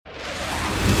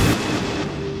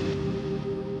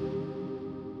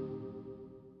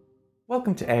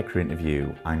Welcome to Aircrew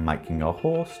Interview. I'm Mike King, your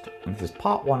host, and this is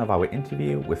part one of our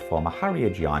interview with former Harrier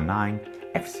GR9,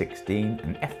 F-16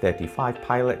 and F-35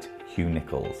 pilot Hugh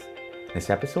Nicholls. In this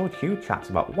episode, Hugh chats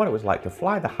about what it was like to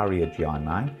fly the Harrier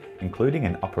GR9, including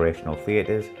in operational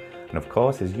theatres, and of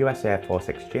course his US Air Force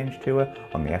exchange tour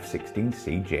on the F-16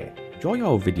 CJ. Enjoy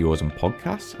our videos and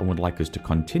podcasts and would like us to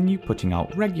continue putting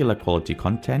out regular quality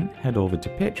content, head over to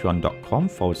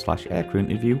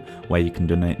patreon.com/aircrewinterview where you can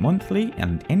donate monthly,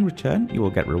 and in return you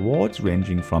will get rewards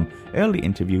ranging from early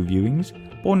interview viewings,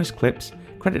 bonus clips,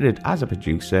 credited as a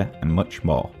producer, and much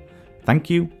more. Thank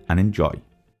you and enjoy.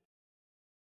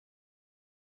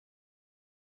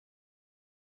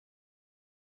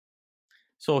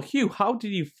 So Hugh, how did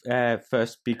you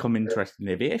first become interested in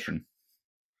aviation?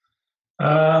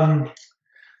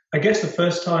 I guess the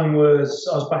first time was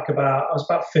I was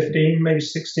about 15, maybe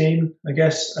 16, I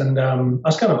guess, and I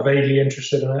was kind of vaguely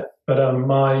interested in it. But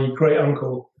my great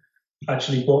uncle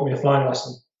actually bought me a flying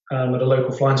lesson at a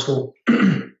local flying school,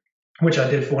 which I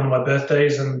did for one of my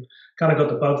birthdays, and kind of got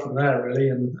the bug from there really,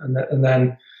 and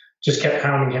then just kept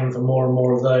hounding him for more and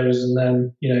more of those, and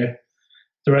then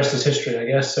the rest is history, I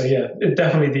guess. So yeah,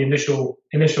 definitely the initial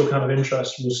kind of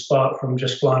interest was sparked from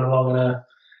just flying along in a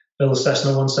little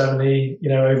Cessna 170,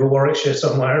 over Warwickshire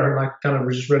somewhere, and I kind of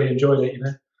just really enjoyed it,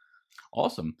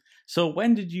 Awesome. So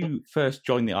when did you first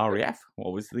join the RAF?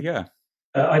 What was the year?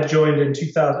 I joined in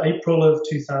April of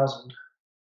 2000.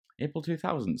 April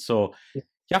 2000. So you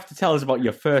have to tell us about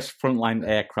your first frontline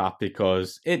aircraft,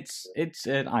 because it's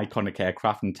an iconic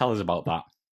aircraft, and tell us about that.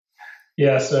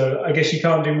 Yeah, so I guess you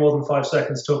can't do more than 5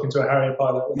 seconds talking to a Harrier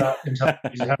pilot without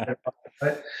intelligence. Harrier pilot,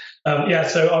 right?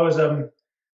 So I was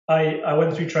I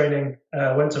went through training,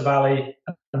 went to Valley,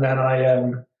 and then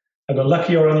I got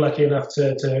lucky or unlucky enough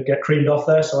to get creamed off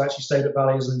there. So I actually stayed at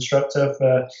Valley as an instructor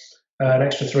for an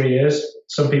extra 3 years.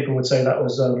 Some people would say that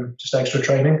was just extra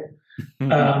training.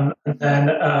 And then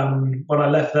when I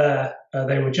left there,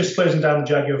 they were just closing down the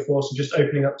Jaguar Force and just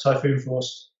opening up Typhoon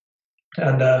Force.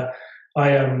 And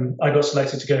I got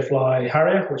selected to go fly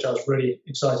Harrier, which I was really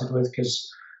excited with,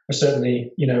 because I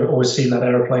certainly, always seen that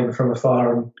aeroplane from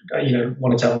afar and,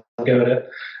 wanted to have a go at it.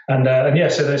 And yeah,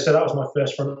 so that was my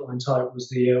first frontline type, was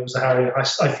the Harrier. I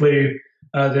flew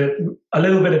a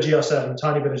little bit of GR7,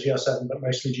 tiny bit of GR7, but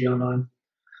mostly GR9.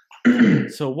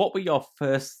 So what were your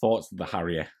first thoughts of the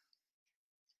Harrier?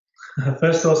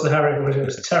 First thoughts of the Harrier was it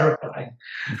was terrifying.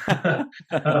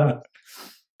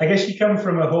 I guess you come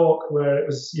from a Hawk where it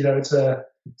was, it's a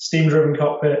steam-driven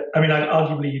cockpit. I mean,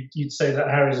 arguably you'd say that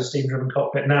Harrier's a steam-driven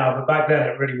cockpit now, but back then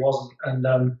it really wasn't. And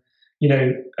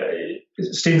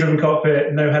steam-driven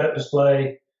cockpit, no head-up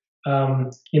display, a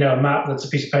map that's a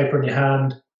piece of paper in your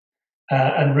hand,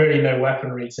 and really no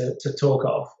weaponry to talk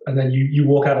of. And then you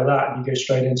walk out of that and you go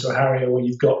straight into a Harrier where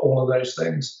you've got all of those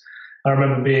things. I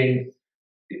remember being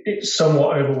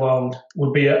somewhat overwhelmed,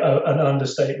 would be an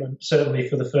understatement, certainly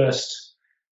for the first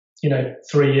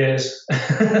 3 years,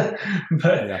 but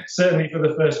yeah. certainly for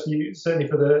the first few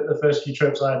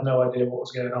trips, I had no idea what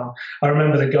was going on. I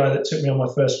remember the guy that took me on my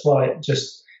first flight,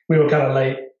 we were kind of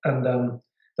late, and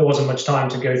there wasn't much time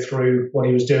to go through what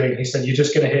he was doing. He said, "You're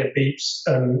just going to hear beeps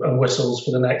and whistles for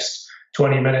the next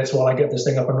 20 minutes while I get this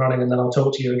thing up and running, and then I'll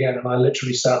talk to you again." And I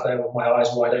literally sat there with my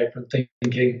eyes wide open,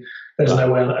 thinking, "There's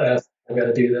no way on earth I'm going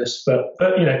to do this." But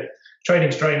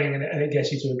training's training, and it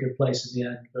gets you to a good place in the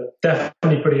end, but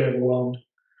definitely pretty overwhelmed.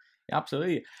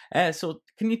 Absolutely. So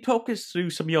can you talk us through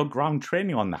some of your ground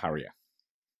training on the Harrier?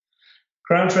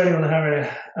 Ground training on the Harrier,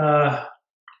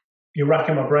 you're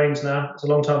racking my brains now. It's a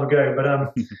long time ago, but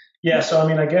yeah, so I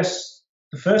mean, I guess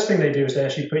the first thing they do is they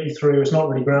actually put you through, it's not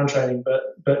really ground training,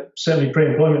 but certainly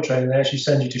pre-employment training. They actually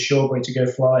send you to Shawbury to go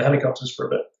fly helicopters for a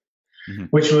bit,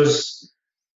 which was,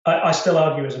 I still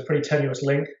argue, is a pretty tenuous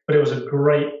link, but it was a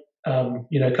great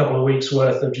a couple of weeks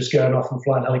worth of just going off and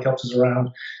flying helicopters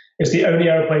around. It's the only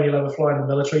airplane you'll ever fly in the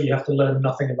military you have to learn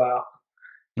nothing about.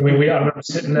 I mean, I remember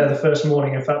sitting there the first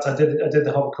morning. In fact, I did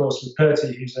the hover course with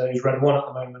Purty, who's Red 1 at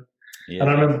the moment. Yeah. And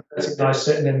I remember Purty and I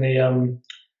sitting in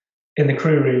the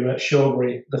crew room at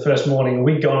Shawbury the first morning, and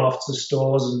we'd gone off to the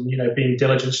stores and being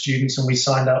diligent students, and we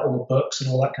signed out all the books and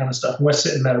all that kind of stuff. And we're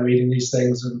sitting there reading these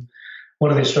things, and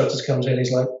one of the instructors comes in.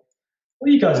 He's like, "What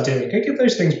are you guys doing? Go give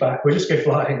those things back. We'll just go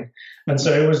flying." And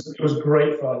so it was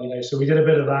great fun, So we did a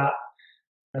bit of that,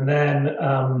 and then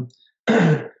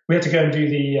we had to go and do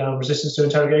the resistance to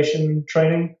interrogation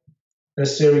training, the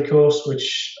theory course,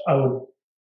 which I would,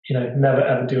 never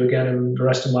ever do again in the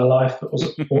rest of my life. It was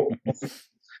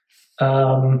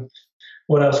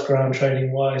what else ground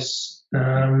training wise?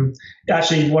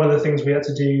 Actually, one of the things we had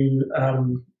to do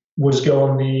was go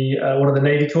on the one of the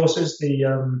Navy courses, the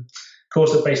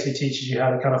course that basically teaches you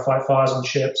how to kind of fight fires on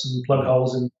ships and plug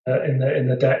holes in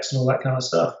the decks and all that kind of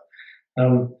stuff.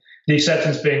 The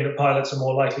acceptance being that pilots are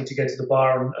more likely to go to the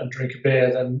bar and drink a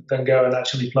beer than go and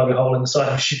actually plug a hole in the side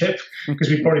of a ship, because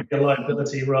we'd probably be a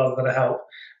liability rather than a help.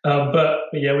 But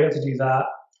yeah, we had to do that.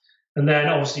 And then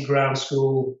obviously ground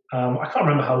school. I can't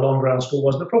remember how long ground school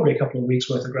was, but probably a couple of weeks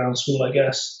worth of ground school, I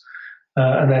guess.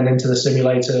 And then into the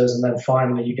simulators, and then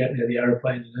finally you get near the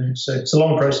aeroplane. So it's a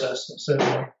long process,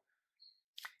 certainly.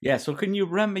 Yeah. So can you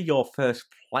remember your first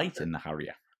flight in the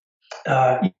Harrier?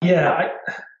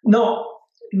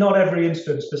 Not every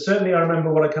instance, but certainly I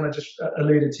remember what I kind of just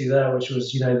alluded to there, which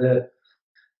was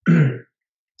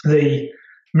the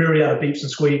myriad of beeps and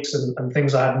squeaks and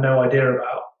things I had no idea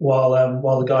about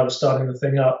while the guy was starting the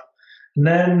thing up. And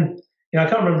then I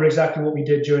can't remember exactly what we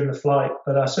did during the flight,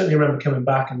 but I certainly remember coming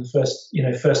back, and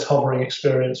the first hovering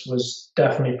experience was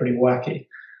definitely pretty wacky.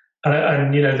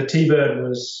 And the T-Bird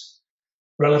was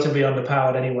relatively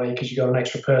underpowered anyway, because you got an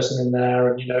extra person in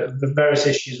there, and the various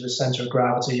issues with center of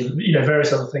gravity,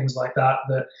 various other things like that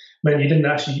meant you didn't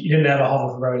ever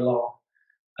hover for very long.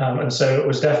 And so it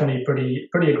was definitely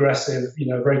pretty aggressive,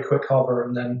 very quick hover,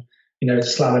 and then to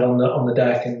slam it on the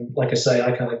deck. And like I say,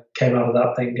 I kind of came out of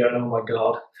that thing going, oh my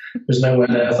God, there's no way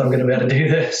on earth I'm going to be able to do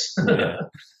this. So,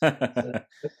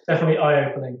 definitely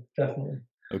eye-opening, definitely.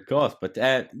 Of course, but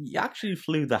you actually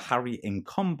flew the Harrier in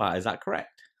combat, is that correct?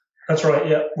 That's right.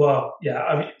 Yeah. Well, yeah.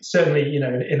 I mean, certainly, in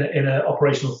an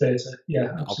operational theatre. Yeah,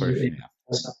 absolutely.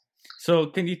 So,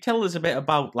 can you tell us a bit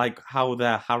about how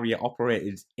the Harrier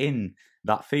operated in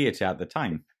that theatre at the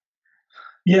time?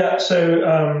 Yeah. So,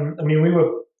 I mean, we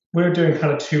were doing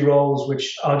kind of two roles,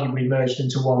 which arguably merged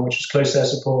into one, which was close air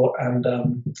support and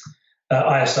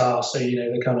ISR. So,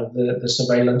 the kind of the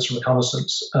surveillance,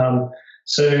 reconnaissance.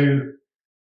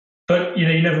 But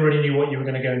you never really knew what you were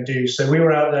going to go and do. So we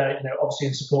were out there, obviously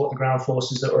in support of the ground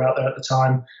forces that were out there at the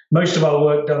time. Most of our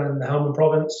work done in the Helmand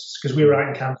province, because we were out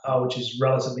in Kandahar, which is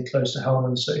relatively close to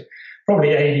Helmand. So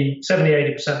probably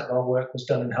 70-80% of our work was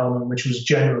done in Helmand, which was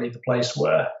generally the place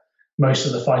where most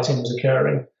of the fighting was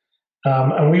occurring.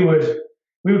 And we would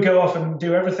go off and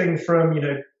do everything from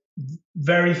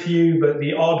very few, but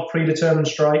the odd predetermined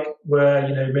strike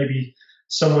where maybe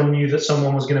someone knew that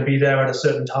someone was going to be there at a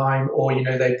certain time, or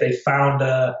they found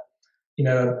a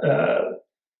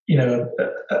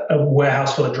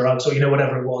warehouse full of drugs, or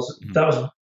whatever it was. Mm-hmm. That was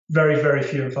very, very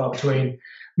few and far between.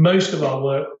 Most of our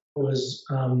work was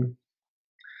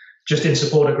just in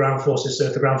support of ground forces. So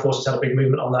if the ground forces had a big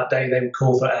movement on that day, they would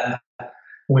call for air, and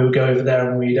we would go over there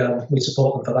and we'd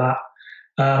support them for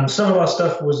that. Some of our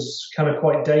stuff was kind of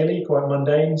quite daily, quite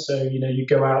mundane. So you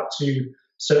go out to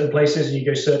certain places and you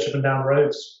go search up and down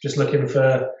roads, just looking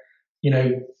for,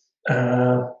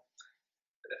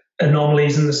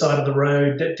 anomalies in the side of the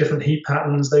road, different heat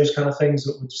patterns, those kind of things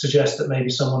that would suggest that maybe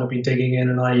someone had been digging in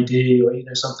an IED or,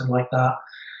 something like that.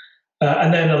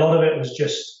 And then a lot of it was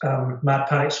just mad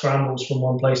panic scrambles from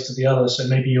one place to the other. So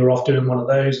maybe you were off doing one of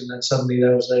those, and then suddenly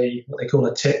there was what they call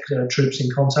a TIC, troops in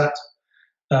contact.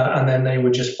 And then they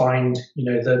would just find,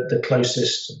 the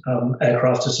closest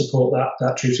aircraft to support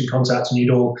that troops in contact, and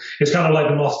it's kind of like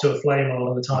the moth to a flame a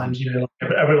lot of the times,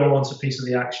 everyone wants a piece of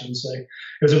the action. So it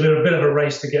was a bit of a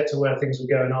race to get to where things were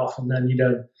going off, and then you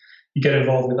get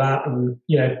involved with that. And,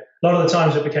 a lot of the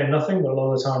times it became nothing, but a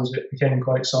lot of the times it became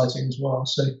quite exciting as well.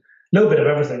 So a little bit of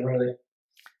everything, really.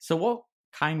 So what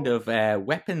kind of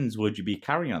weapons would you be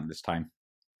carrying at this time?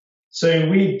 So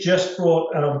we just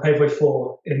brought Paveway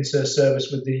 4 into service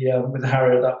with the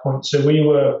Harrier at that point. So we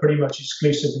were pretty much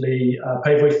exclusively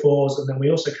Paveway 4s, and then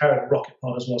we also carried a rocket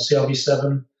pod as well,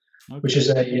 CRV-7, okay, which is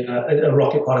a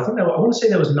rocket pod. I want to say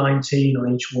there was 19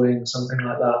 on each wing, something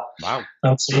like that. Wow!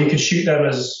 So you could shoot them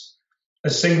as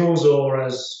singles or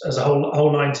as a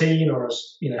whole 19, or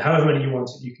as however many you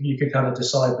wanted. You could kind of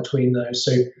decide between those.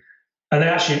 So, and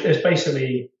actually, it's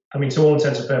basically, I mean, to all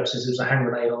intents and purposes, it was a hand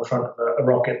grenade on the front of a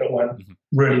rocket that went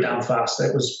really damn fast.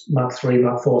 It was Mach 3,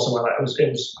 Mach 4, something like that. It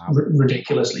was wow,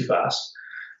 ridiculously fast.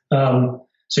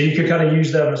 So you could kind of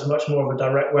use them as much more of a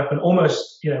direct weapon,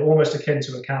 almost akin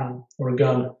to a cannon or a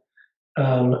gun.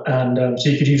 So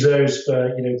you could use those for,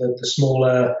 the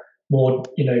smaller, more,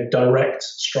 direct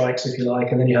strikes, if you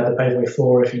like. And then you had the Paveway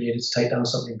 4 if you needed to take down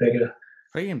something bigger.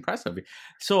 Very impressive.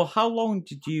 So how long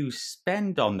did you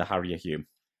spend on the Harrier, Hugh?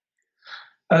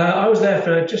 I was there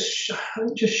for just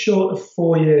short of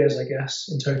 4 years, I guess,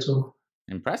 in total.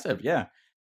 Impressive, yeah.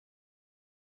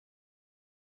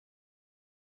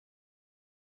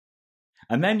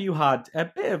 And then you had a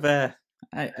bit of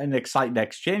an exciting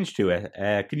exchange to it.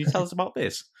 Can you tell us about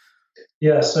this?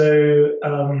 Yeah, so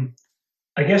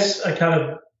I guess I kind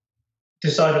of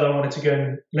decided I wanted to go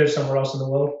and live somewhere else in the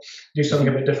world, do something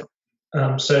a bit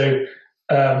different. So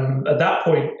at that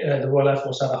point, the Royal Air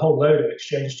Force had a whole load of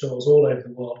exchange tours all over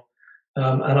the world,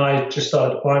 and I just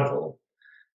started applying for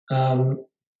them.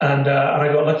 And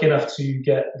I got lucky enough to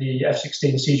get the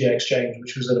F-16 CJ exchange,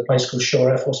 which was at a place called Shaw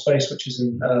Air Force Base, which is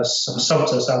in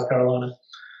Sumter, South Carolina.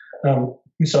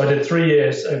 So I did 3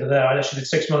 years over there. I actually did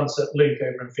 6 months at Luke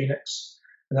over in Phoenix,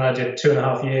 and then I did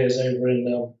 2.5 years over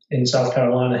in South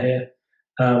Carolina here,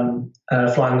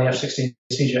 flying the F-16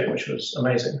 CJ, which was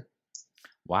amazing.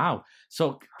 Wow!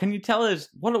 So, can you tell us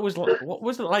what it was? What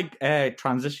was it like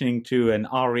transitioning to an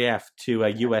RAF to a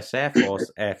US Air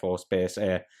Force base?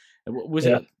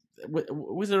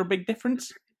 Was there a big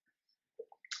difference?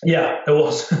 Yeah, there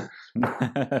was.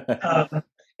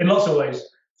 In lots of ways.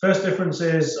 First difference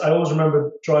is I always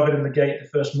remember driving in the gate the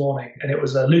first morning, and it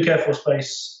was Luke Air Force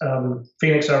Base,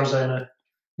 Phoenix, Arizona.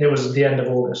 It was the end of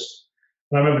August.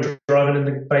 And I remember driving in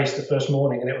the base the first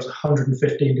morning, and it was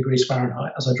 115 degrees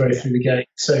Fahrenheit as I drove through the gate.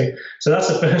 So that's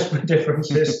the first difference.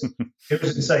 Is it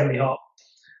was insanely hot,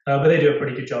 but they do a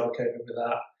pretty good job of coping with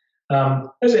that.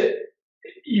 The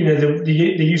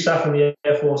USAF and the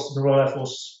Air Force, the Royal Air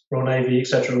Force, Royal Navy,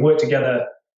 etc., work together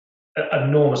an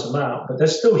enormous amount, but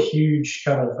there's still huge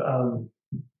kind of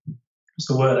what's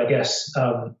the word? I guess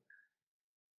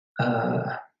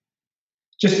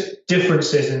just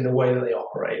differences in the way that they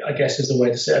operate, I guess is the way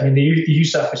to say it. I mean, the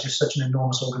USAF is just such an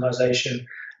enormous organization.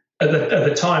 At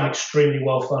the time, extremely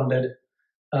well funded.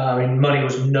 Money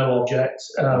was no object.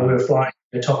 We were flying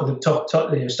top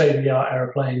state of the art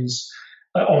airplanes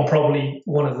on probably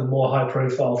one of the more high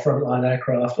profile frontline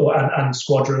aircraft and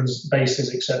squadrons,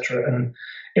 bases, etc. And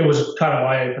it was kind of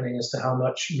eye opening as to how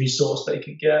much resource they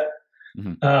could get.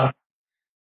 Mm-hmm.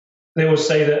 They always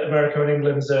say that America and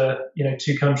England's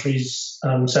two countries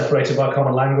separated by a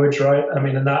common language, right? I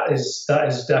mean, and that is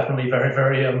definitely very,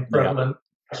 very prevalent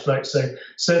aspect. So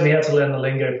certainly had to learn the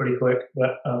lingo pretty quick.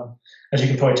 But as you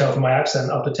can probably tell from my accent,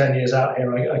 after 10 years out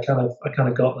here, I kind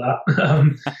of got that.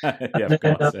 Yeah, of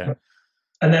course. Yeah.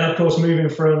 And then, of course, moving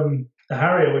from the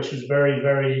Harrier, which was very,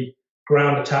 very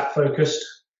ground attack focused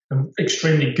and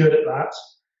extremely good at that,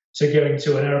 to going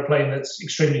to an airplane that's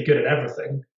extremely good at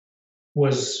everything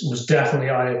was definitely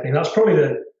eye-opening. That's probably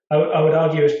I would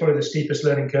argue it's probably the steepest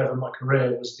learning curve of my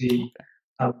career was the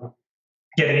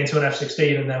getting into an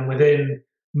F-16, and then within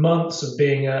months of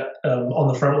being on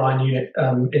the frontline unit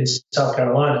in South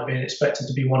Carolina, being expected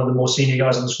to be one of the more senior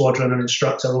guys on the squadron, an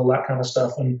instructor, all that kind of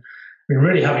stuff, and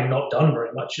really having not done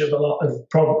very much of a lot of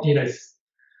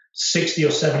 60 or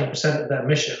 70% of their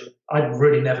mission I'd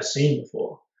really never seen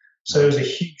before. So it was a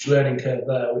huge learning curve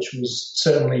there, which was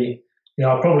certainly,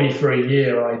 probably for a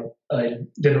year I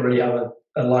didn't really have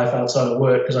a life outside of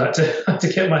work because I had to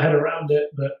get my head around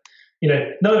it. But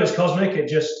none of it's cosmic. It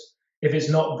just, if it's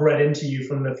not bred into you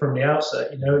from the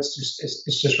outset,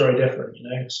 it's just very different.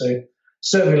 So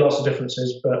certainly lots of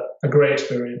differences, but a great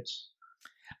experience.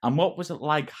 And what was it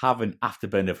like having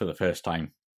Afterburner for the first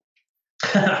time?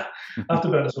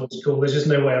 Afterburner's always cool. There's just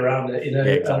no way around it, Yeah,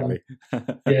 exactly.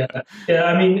 Yeah.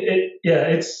 I mean,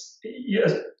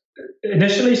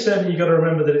 initially, certainly you got to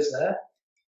remember that it's there,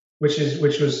 which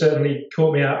was certainly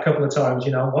caught me out a couple of times.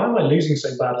 Why am I losing so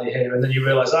badly here? And then you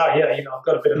realise, I've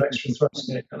got a bit of extra thrust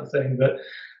in it, kind of thing. But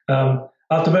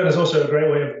Afterburner is also a great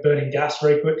way of burning gas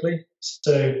very quickly.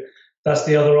 So that's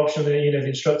the other option. The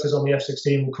instructors on the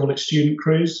F-16 will call it student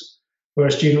cruise, where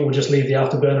a student will just leave the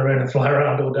afterburner in and fly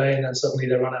around all day, and then suddenly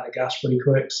they run out of gas pretty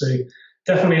quick. So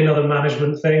definitely another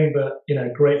management thing, but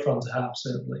great fun to have,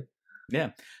 certainly. Yeah.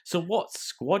 So what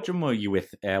squadron were you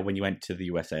with when you went to the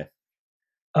USA?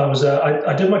 I was.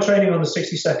 I did my training on the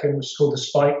 62nd, which is called the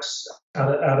Spikes,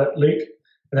 out at Luke,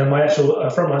 and then my actual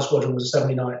frontline squadron was the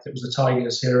 79th. It was the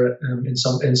Tigers here in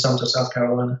Sumter, South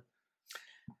Carolina.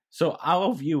 So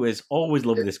our viewers always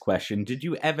love this question. Did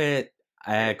you ever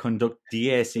conduct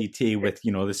DACT with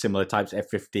the similar types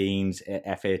F-15s,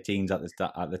 F-18s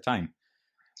at the time?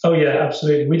 Oh yeah,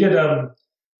 absolutely. We did. I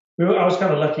was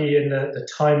kind of lucky in the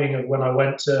timing of when I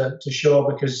went to Shaw,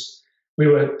 because they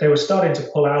were starting to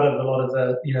pull out of a lot of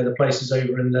the places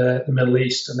over in the Middle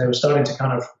East, and they were starting to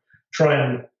kind of try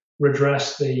and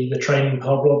redress the training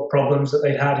problems that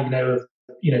they'd had. Of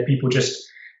people just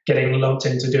getting lumped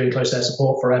into doing close air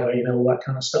support forever, all that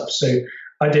kind of stuff. So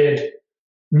I did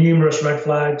numerous Red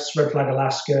Flag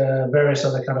Alaska, various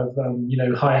other kind of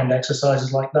high-end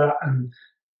exercises like that, and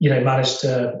managed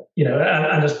to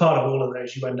and as part of all of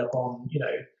those, you end up on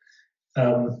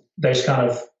those kind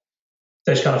of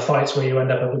fights where you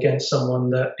end up against someone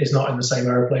that is not in the same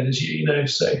airplane as you.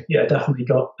 So yeah, definitely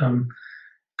got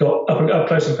up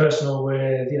close and personal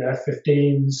with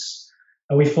F-15s,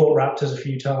 We fought Raptors a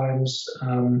few times.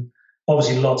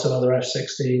 Obviously, lots of other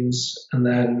F-16s, and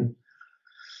then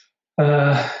we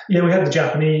had the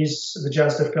Japanese, the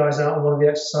JASDF guys out on one of the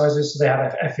exercises. So they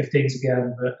had F-15s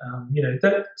again, but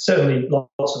certainly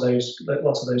lots of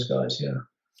those guys. Yeah.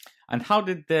 And how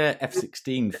did the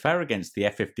F-16 fare against the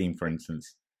F-15, for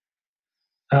instance?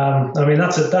 I mean,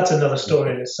 that's another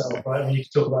story in itself, right? I mean, you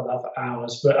could talk about that for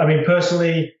hours. But I mean,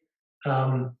 personally,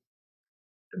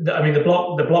 the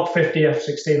Block 50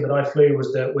 F-16 that I flew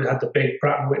we had the big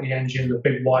Pratt & Whitney engine, the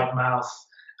big wide mouth,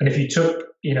 and if you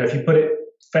put it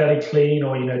fairly clean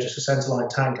or just a centerline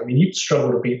tank, I mean, you'd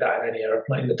struggle to beat that in any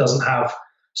airplane that doesn't have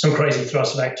some crazy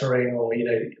thrust vectoring or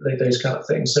those kind of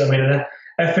things. So I mean, an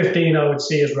F-15 I would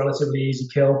see as relatively easy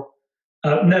kill.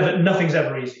 Nothing's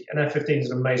ever easy. An F-15 is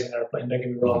an amazing airplane, don't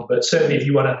get me wrong, but certainly if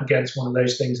you went up against one of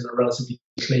those things in a relatively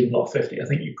clean Block 50, I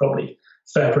think you'd probably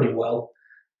fare pretty well.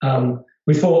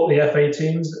 We fought the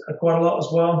F-18s quite a lot as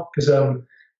well, because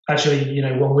actually,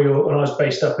 when I was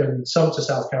based up in Sumter,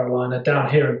 South Carolina, down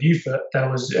here in Beaufort, there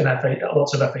was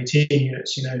lots of F-18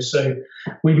 units, so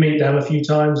we meet them a few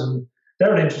times, and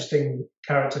they're an interesting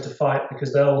character to fight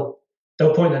because they'll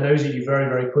point their nose at you very,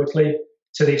 very quickly,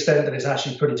 to the extent that it's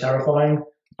actually pretty terrifying.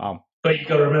 Wow. But you've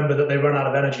got to remember that they run out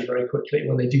of energy very quickly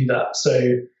when they do that.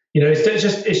 So,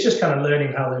 it's just kind of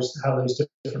learning how those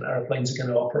different airplanes are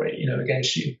going to operate,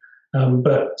 against you.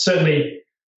 But certainly,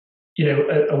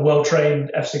 a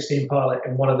well-trained F-16 pilot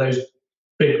in one of those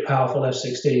big, powerful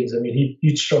F-16s, I mean,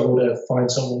 you'd struggle to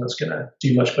find someone that's going to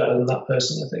do much better than that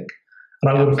person, I think. And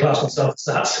I wouldn't class myself as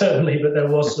that, certainly, but there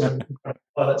was some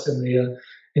pilots in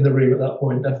the room at that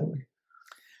point, definitely.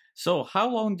 So how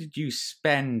long did you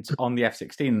spend on the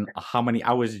F-16? How many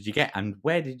hours did you get? And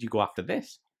where did you go after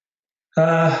this?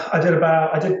 I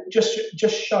did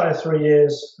just shy of 3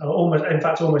 years,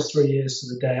 almost 3 years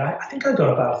to the day. I think I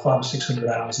got about 500 or 600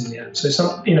 hours in the end.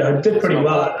 So I did pretty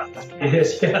well at that.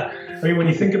 Yes, yeah. I mean, when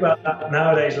you think about that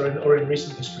nowadays or in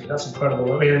recent history, that's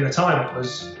incredible. I mean, in the time it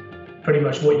was pretty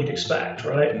much what you'd expect,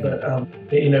 right? But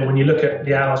when you look at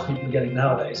the hours people are getting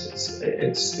nowadays,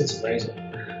 it's amazing.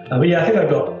 But yeah, I think I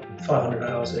got 500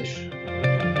 hours ish.